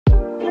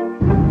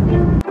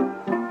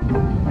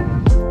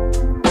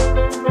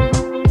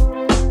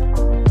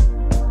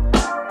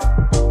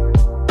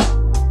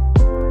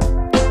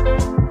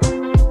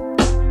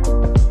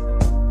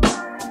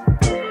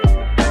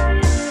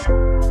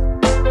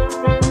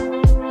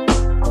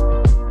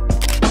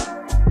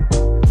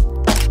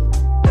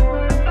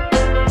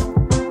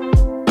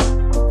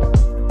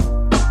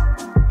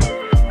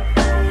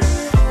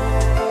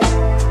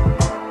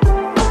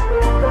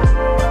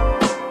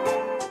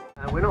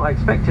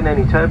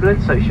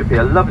turbulence, so it should be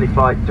a lovely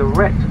flight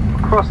direct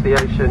across the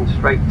ocean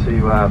straight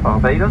to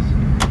Barbados.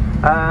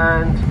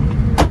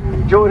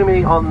 And joining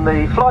me on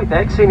the flight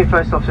deck, Senior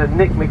First Officer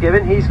Nick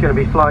McGibbon. He's going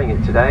to be flying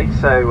it today,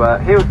 so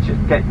he'll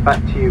just get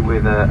back to you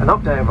with an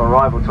update of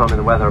arrival time and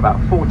the weather about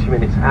 40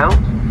 minutes out.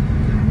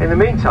 In the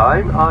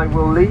meantime, I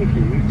will leave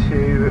you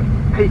to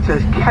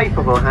Peter's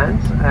capable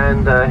hands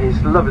and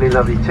his lovely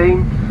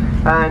team,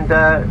 and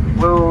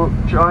we'll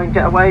try and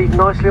get away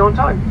nicely on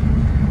time.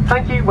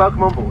 Thank you,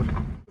 welcome on board.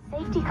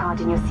 Safety card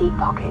in your seat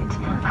pocket.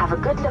 Have a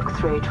good look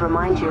through to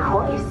remind you of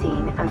what you've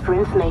seen and for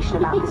information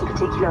about this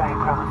particular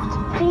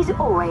aircraft. Please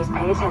always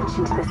pay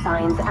attention to the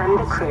signs and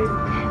the crew.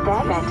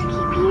 They're there to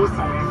keep you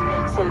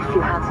safe, so if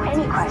you have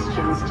any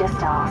questions,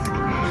 just ask.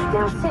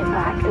 Now sit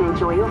back and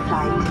enjoy your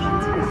flight,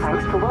 and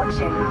thanks for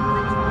watching.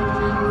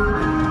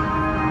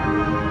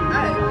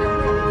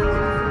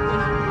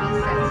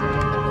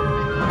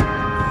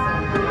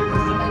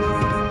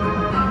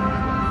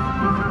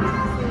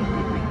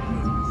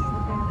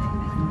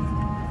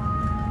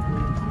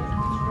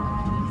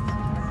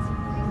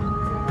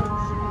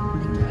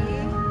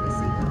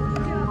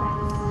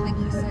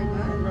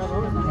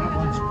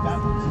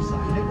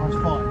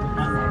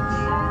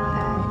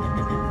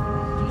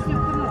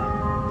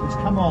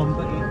 Come on,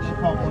 but you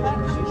can't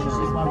watch it because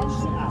it won't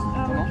sit up.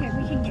 Oh, okay,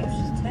 we can get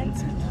some.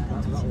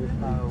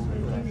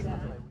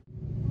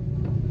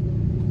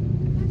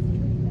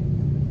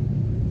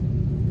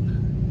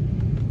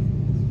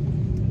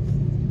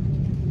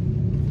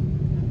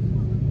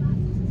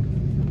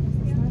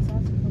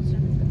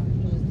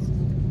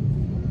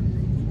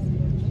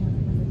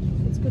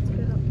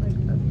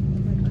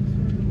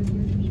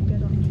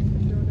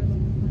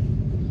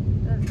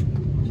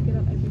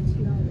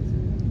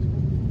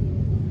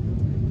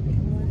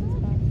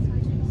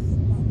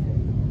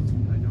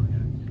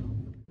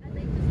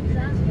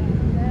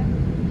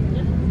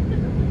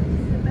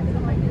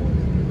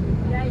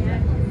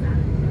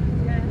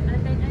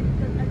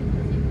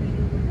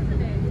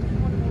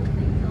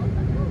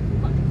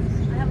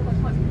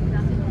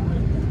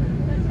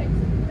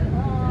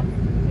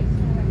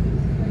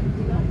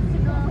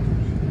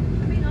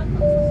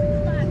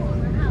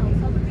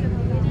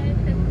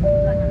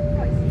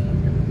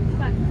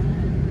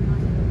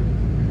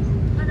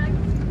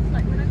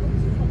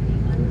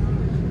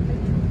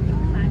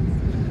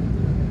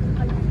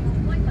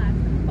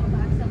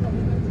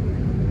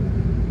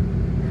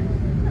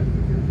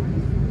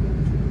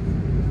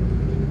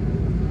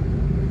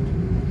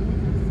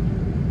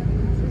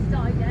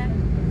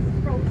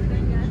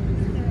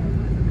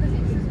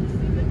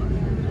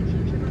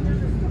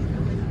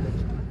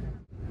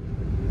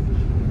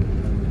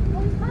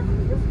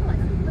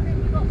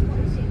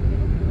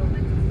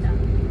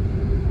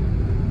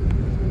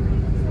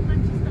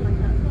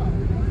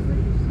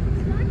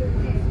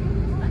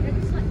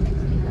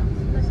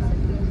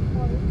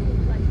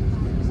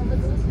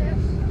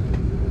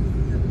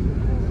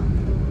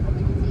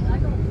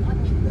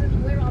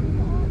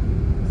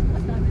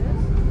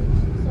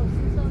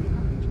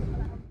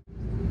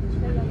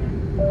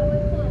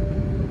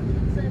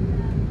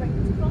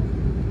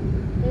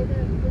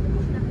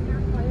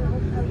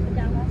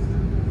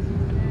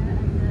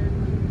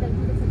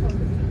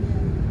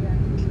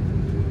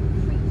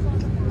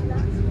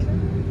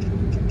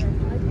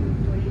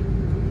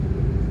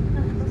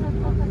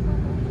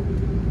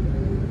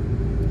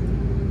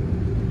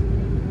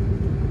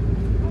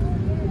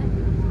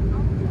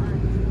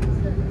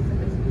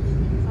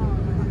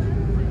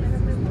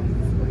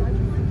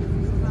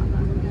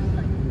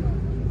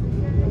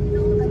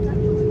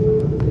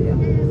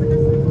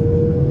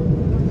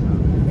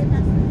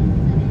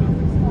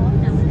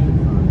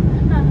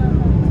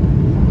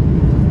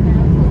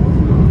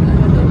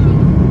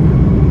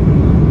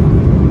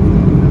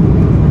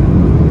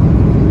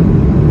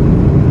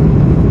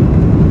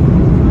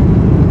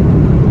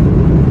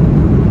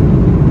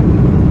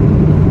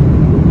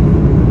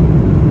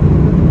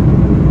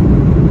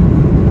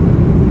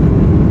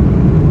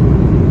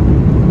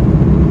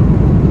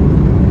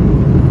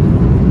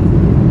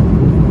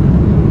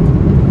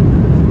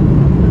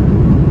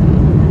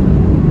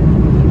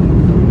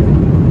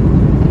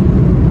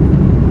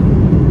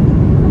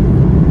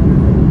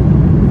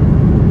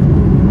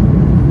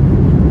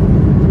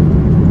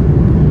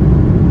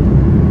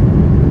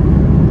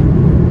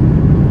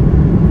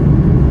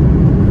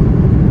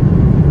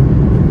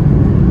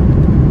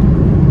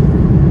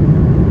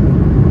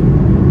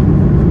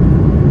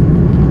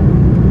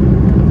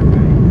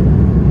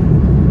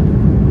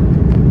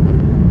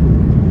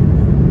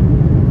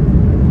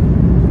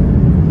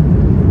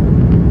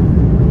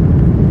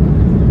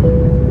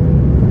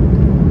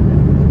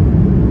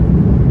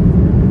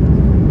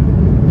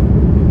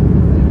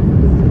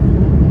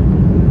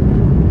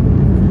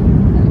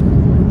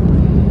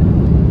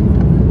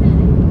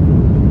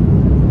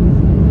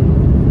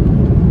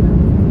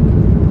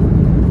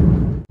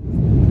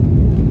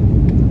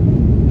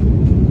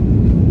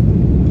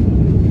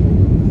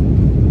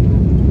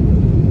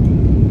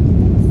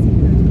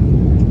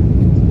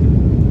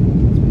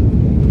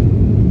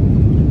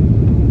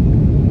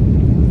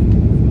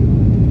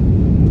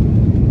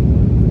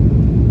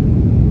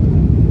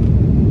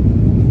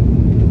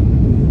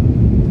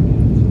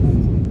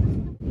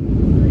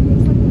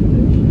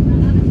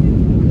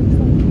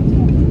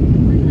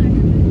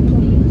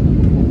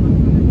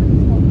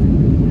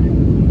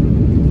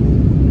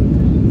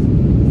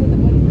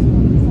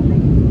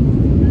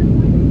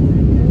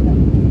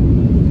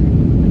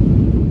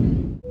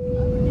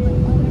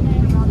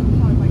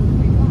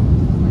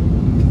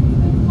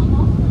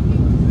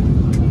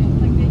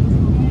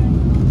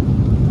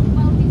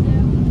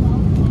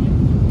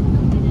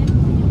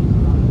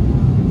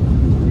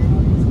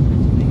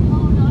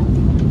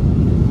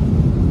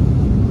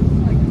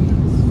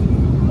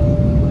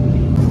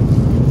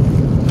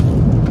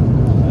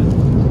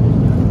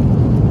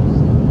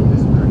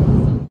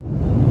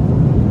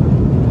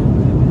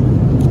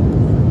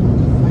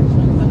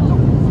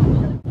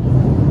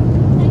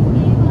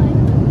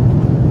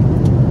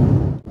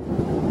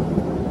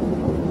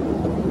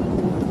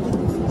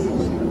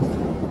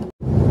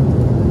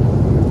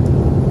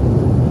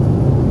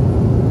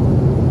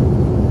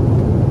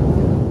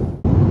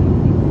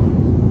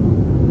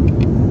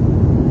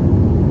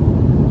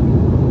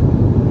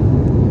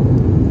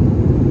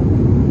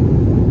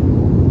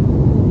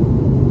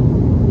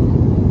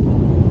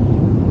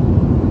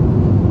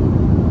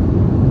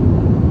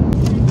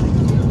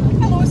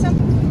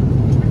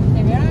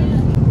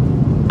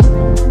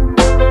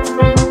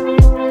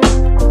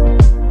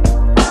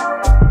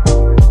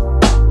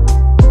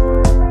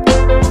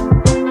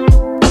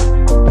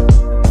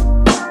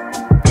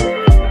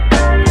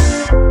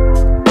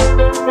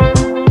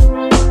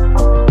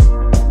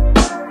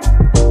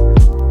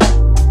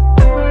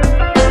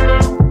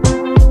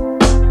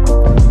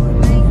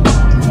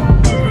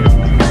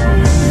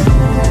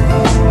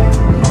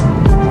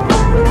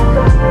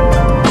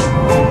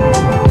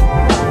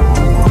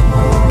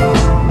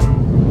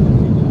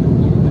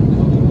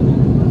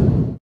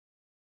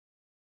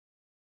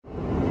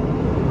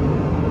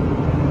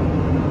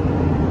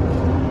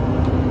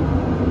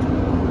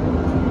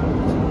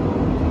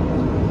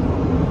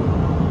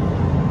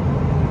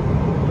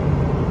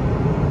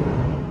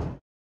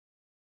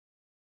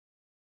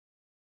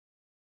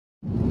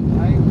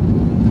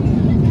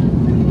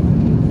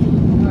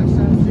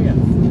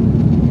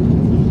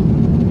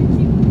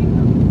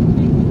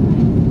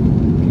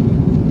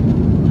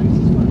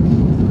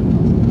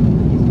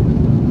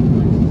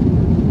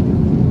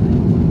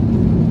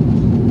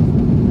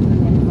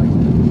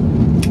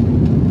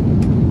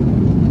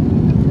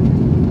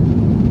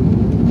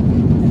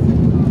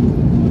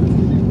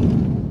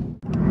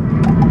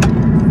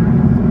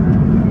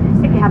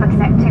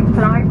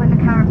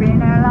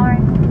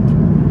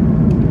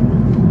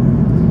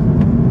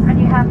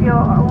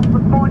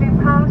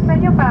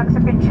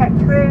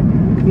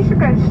 you should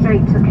go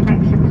straight to the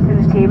connection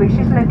facility, which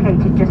is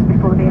located just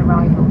before the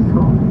arrivals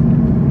hall.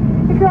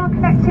 If you are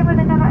connecting with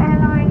another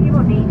airline, you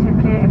will need to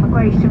clear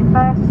immigration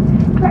first,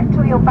 collect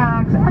all your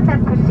bags, and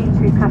then proceed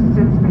through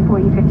customs before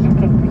you can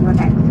check in for your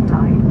next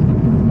flight.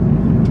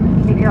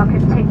 If you are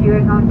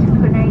continuing on to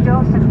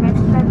Barbados and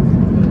Midlands,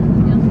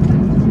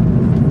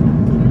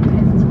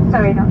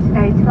 sorry, not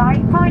today's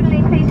flight.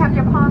 Finally, please have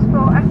your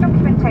passport and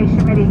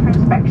documentation ready for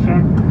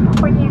inspection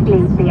when you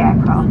leave the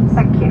aircraft.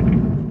 Thank you.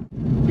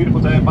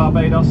 Beautiful day in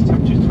Barbados,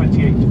 temperature is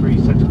 28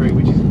 degrees centigrade,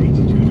 which is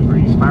 82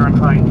 degrees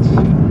Fahrenheit,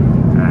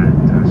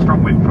 and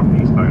strong wind from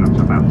the eastbound up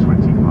to about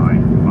 25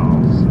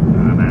 miles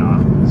an hour.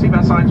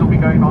 Seatbelt signs will be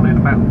going on in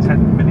about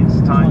 10 minutes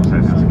time, so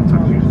now's a good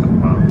time to use the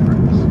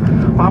bathrooms.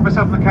 On behalf of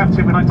myself and the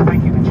captain, we'd like to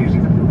thank you for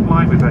choosing to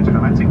fly with Virgin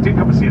Atlantic. Do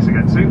come and see us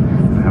again soon,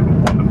 and have a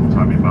wonderful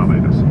time in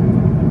Barbados.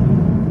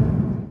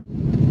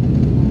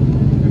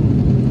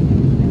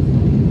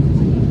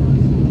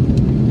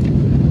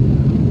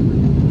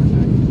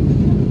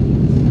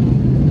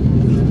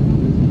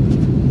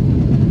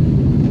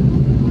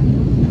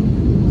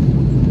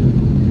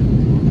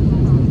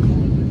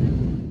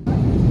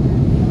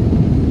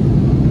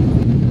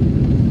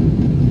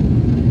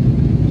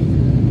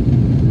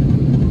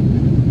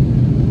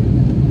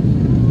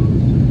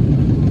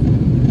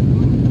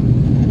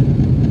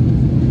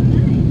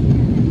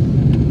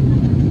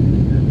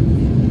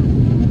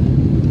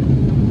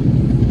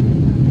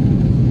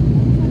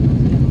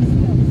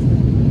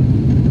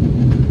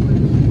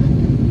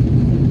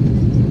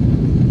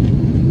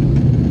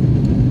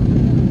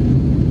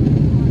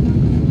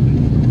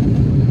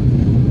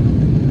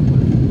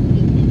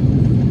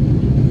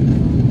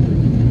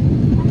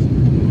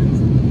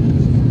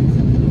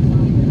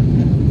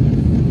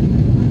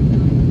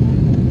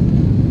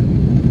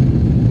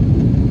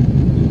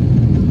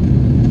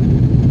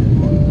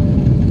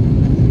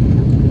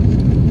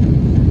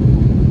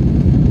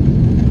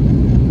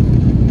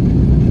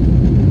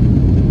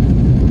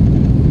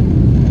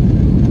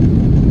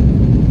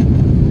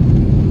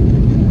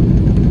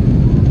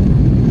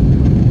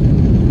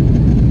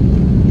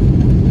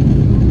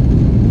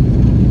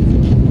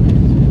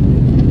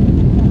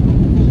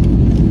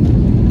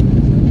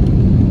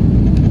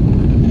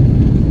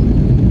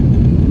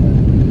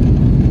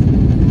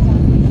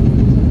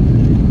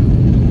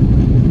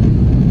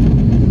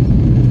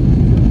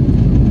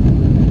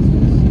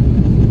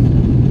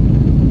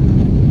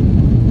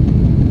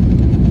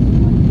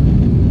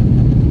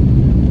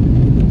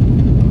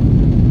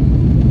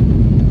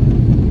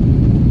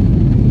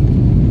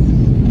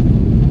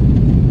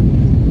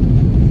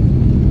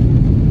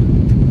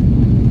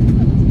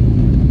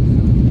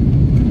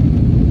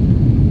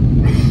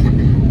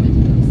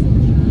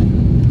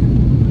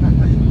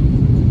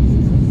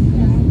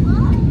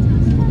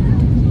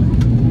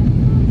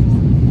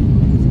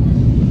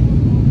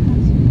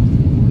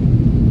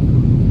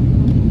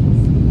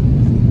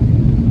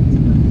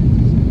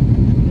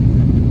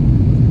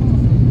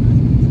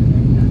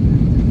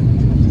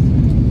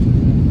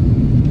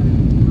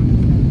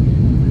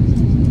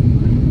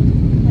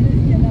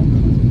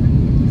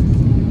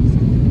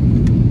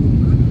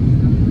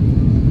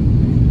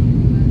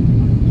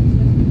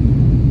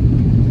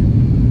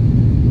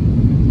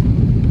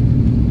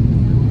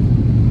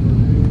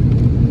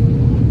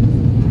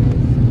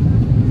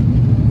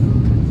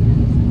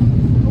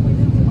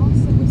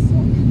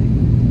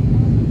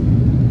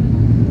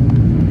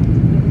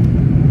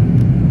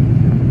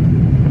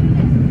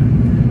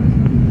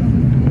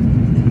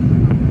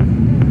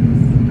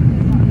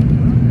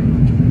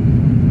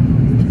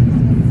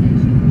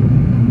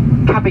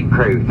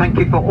 Crew, thank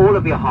you for all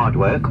of your hard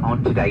work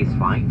on today's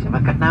flight. If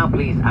I could now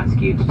please ask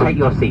you to take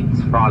your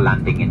seats for our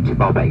landing into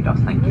Barbados.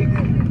 Thank you.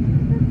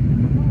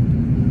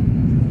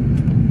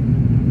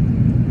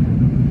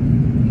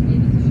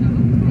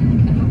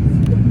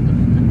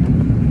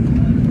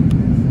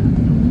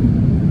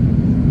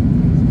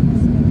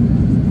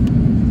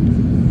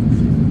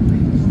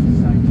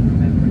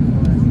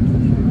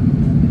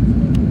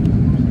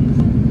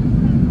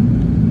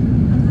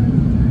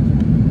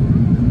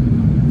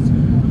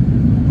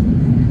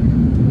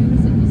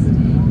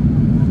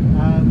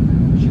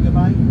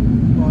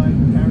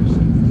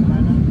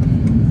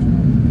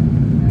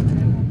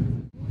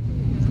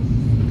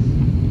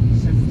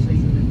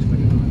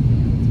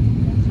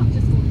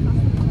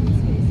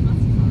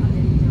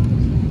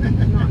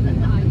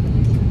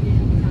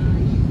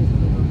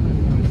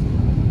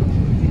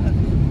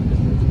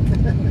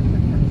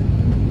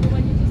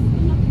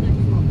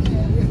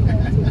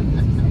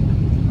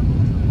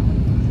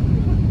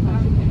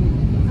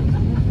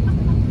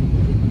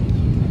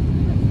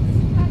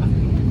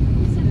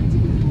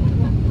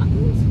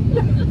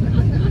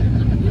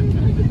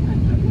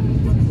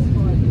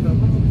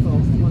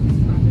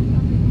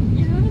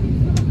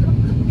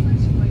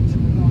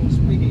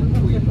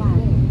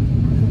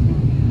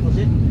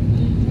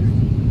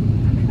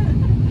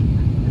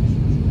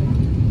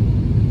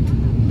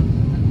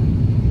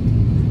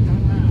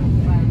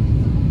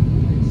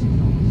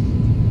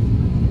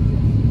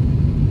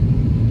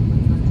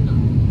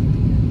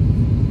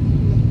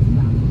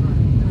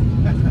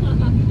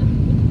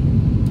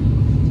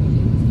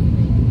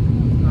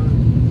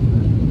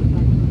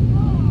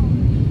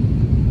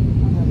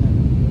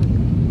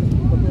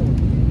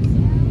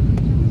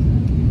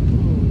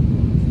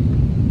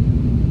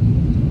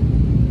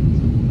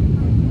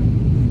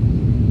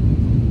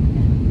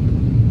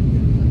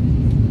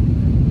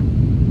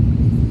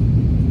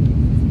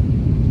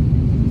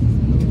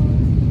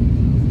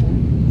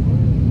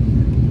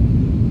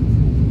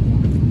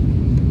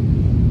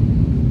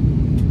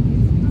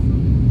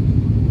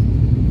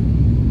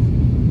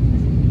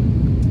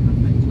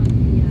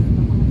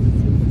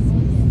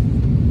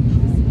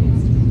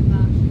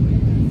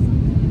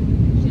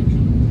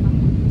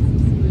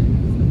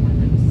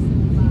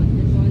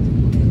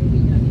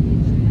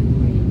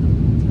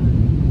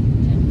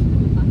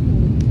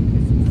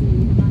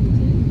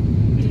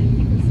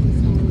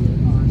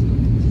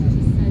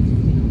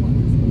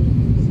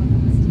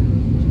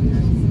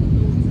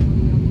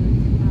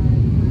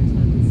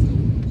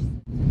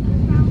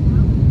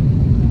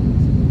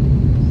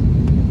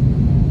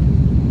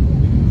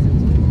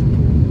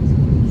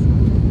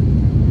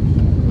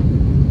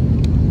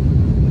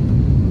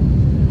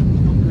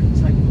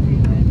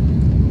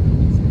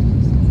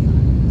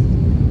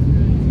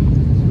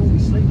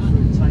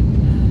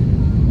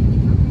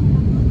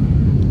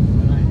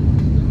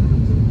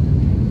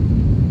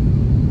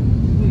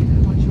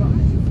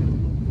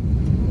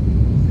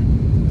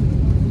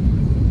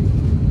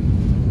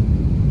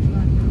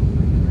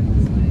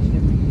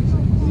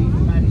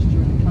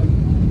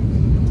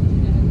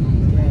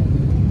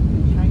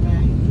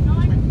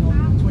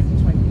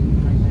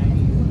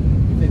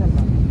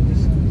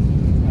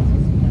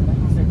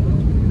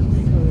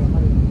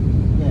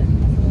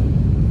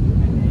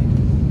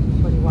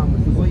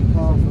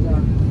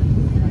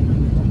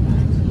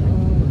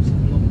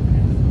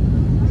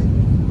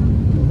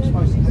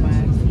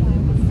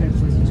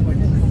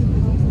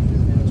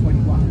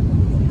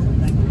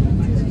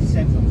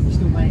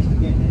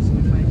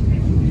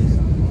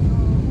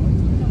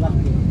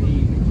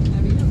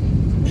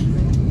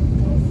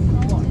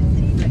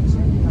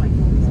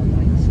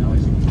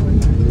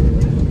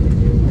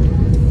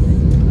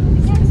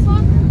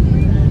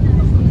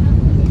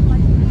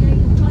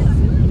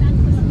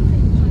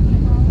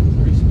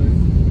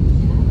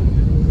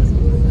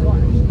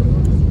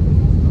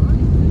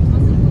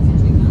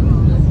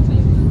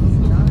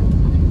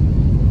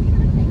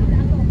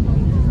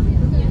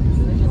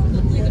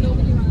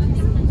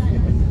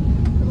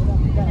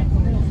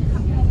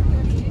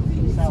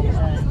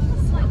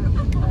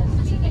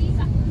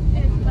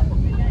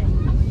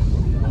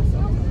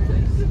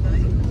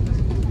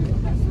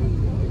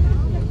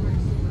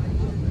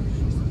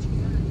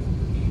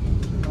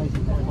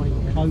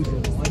 cozy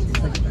otherwise.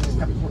 Just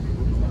have it.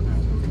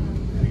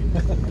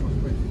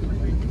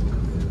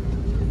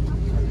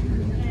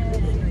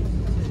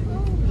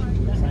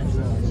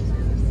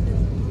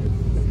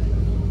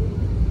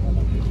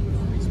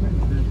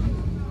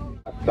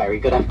 Very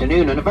good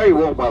afternoon and a very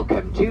warm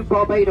welcome to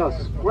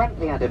Barbados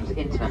Grantley Adams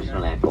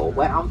International Airport,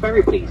 where I'm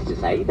very pleased to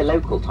say the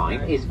local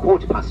time is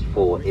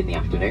 4:15 in the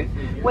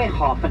afternoon. We're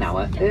half an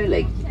hour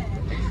early.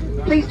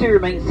 Please do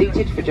remain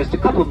seated for just a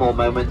couple more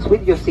moments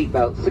with your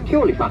seatbelt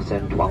securely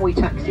fastened while we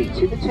taxi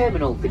to the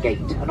terminal, the gate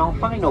and our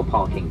final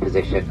parking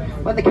position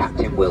when the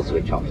captain will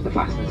switch off the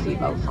fasten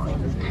seatbelt sign.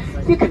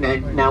 You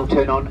can now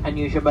turn on and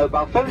use your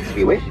mobile phones if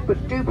you wish,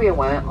 but do be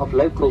aware of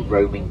local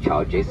roaming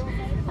charges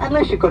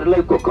unless you've got a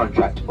local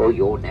contract or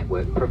your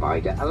network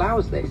provider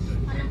allows this.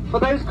 For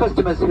those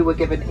customers who were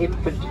given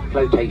infant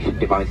flotation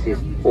devices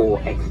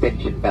or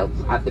extension belts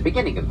at the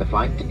beginning of the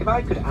flight, if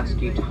I could ask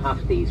you to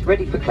have these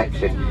ready for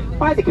collection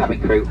by the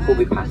cabin crew who will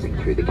be passing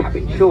through the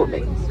cabin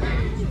shortly.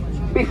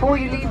 Before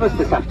you leave us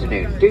this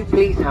afternoon, do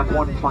please have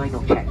one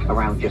final check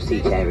around your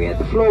seat area,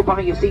 the floor by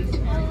your seat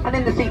and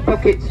in the seat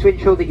pockets to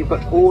ensure that you've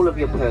got all of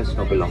your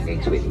personal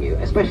belongings with you,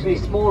 especially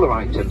smaller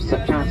items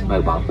such as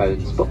mobile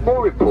phones, but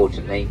more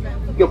importantly,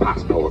 your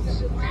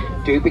passports.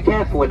 Do be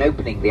careful when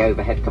opening the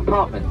overhead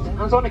compartments,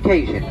 as on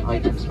occasion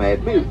items may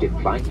have moved in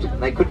flight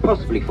and they could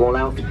possibly fall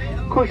out,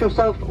 cause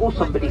yourself or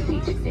somebody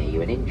seated near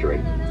you an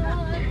injury.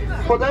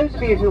 For those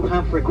of you who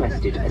have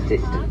requested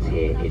assistance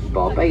here in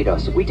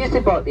Barbados, we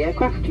disembark the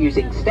aircraft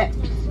using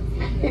steps.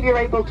 If you're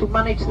able to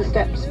manage the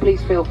steps,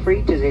 please feel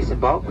free to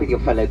disembark with your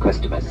fellow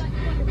customers.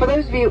 For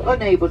those of you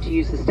unable to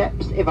use the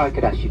steps, if I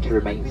could ask you to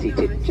remain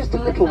seated just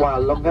a little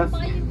while longer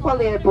while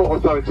the airport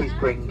authorities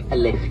bring a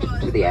lift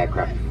to the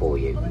aircraft for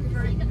you.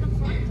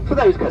 For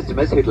those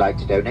customers who'd like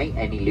to donate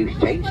any loose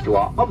change to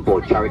our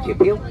onboard charity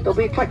appeal, there'll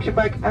be a collection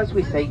bag as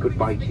we say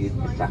goodbye to you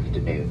this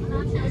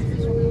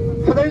afternoon.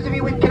 For those of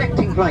you with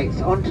connecting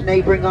flights onto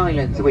neighbouring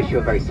islands, I wish you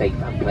a very safe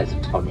and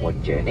pleasant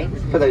onward journey.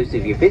 For those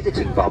of you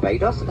visiting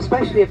Barbados,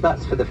 especially if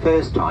that's for the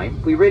first time,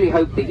 we really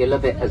hope that you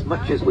love it as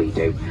much as we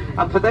do.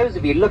 And for those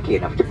of you lucky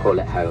enough to call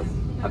it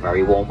home, a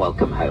very warm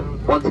welcome home.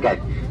 Once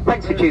again,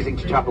 thanks for choosing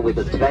to travel with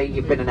us today.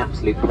 You've been an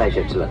absolute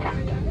pleasure to look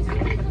after.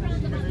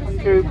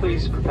 Crew,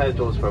 please prepare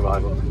doors for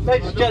arrival.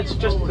 Ladies and gents,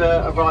 just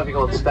arriving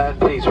on stand,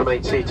 please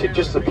remain seated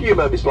just a few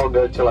moments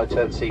longer until I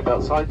turn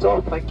seatbelt signs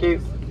off. Thank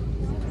you.